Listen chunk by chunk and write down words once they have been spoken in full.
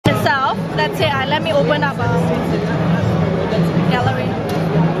That's it. Let me open up gallery.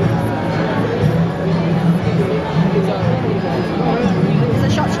 It's a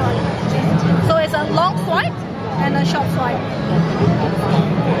short swipe. So it's a long swipe and a short swipe.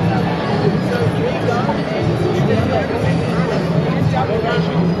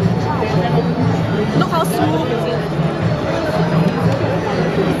 Look how smooth it is.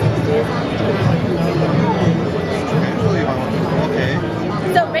 Okay.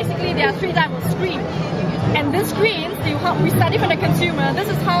 So basically there are 3 types of screens. And these screens, we study from the consumer.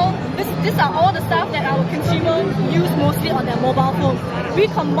 These are all the stuff that our consumer use mostly on their mobile phone. We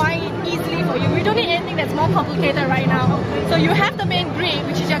combine it easily for you. We don't need anything that's more complicated right now. So you have the main grid,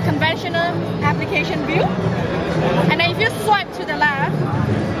 which is your conventional application view. And then if you swipe to the left,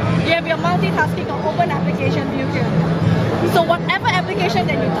 you have your multitasking or open application view here. So whatever application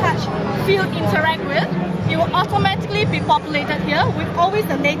that you touch, feel, interact with, it will automatically be populated here with always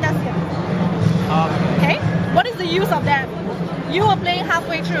the latest here. Okay? What is the use of that? You are playing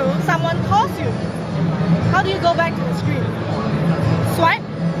halfway through, someone calls you. How do you go back to the screen? Swipe,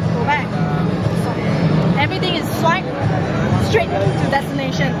 go back. Everything is swipe straight to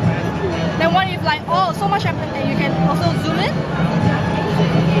destination. Then what if like, oh, so much happened, and you can also zoom in.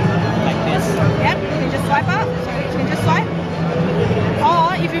 Like this. Yep, you can just swipe out. Sorry, you can just swipe.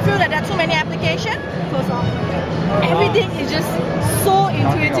 Or if you feel that there are too many applications, close off. Everything is just so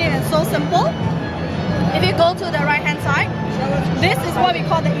intuitive and so simple. If you go to the right hand side, this is what we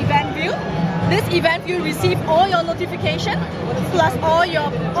call the event view. This event view receives all your notification plus all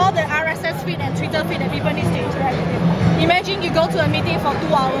the RSS feed and Twitter feed that people need to interact with. Imagine you go to a meeting for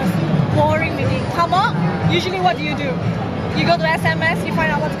 2 hours, boring meeting. Come on, usually what do? You go to SMS, you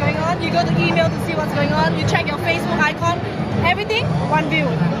find out what's going on. You go to email to see what's going on. You check your Facebook icon. Everything, one view.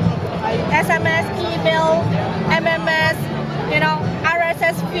 SMS, email, MMS,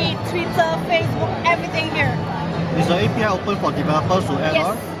 RSS feed, Twitter, Facebook, everything here. Is the API open for developers to add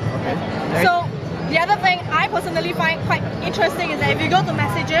on? Okay. So the other thing I personally find quite interesting is that if you go to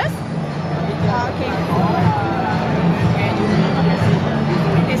messages,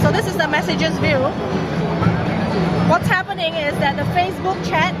 okay, so this is the messages view. What's happening is that the Facebook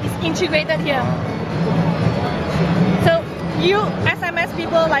chat is integrated here. So you SMS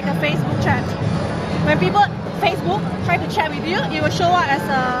people like a Facebook chat. When Facebook try to chat with you, it will show up as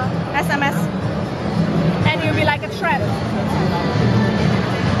a SMS. And it will be like a thread.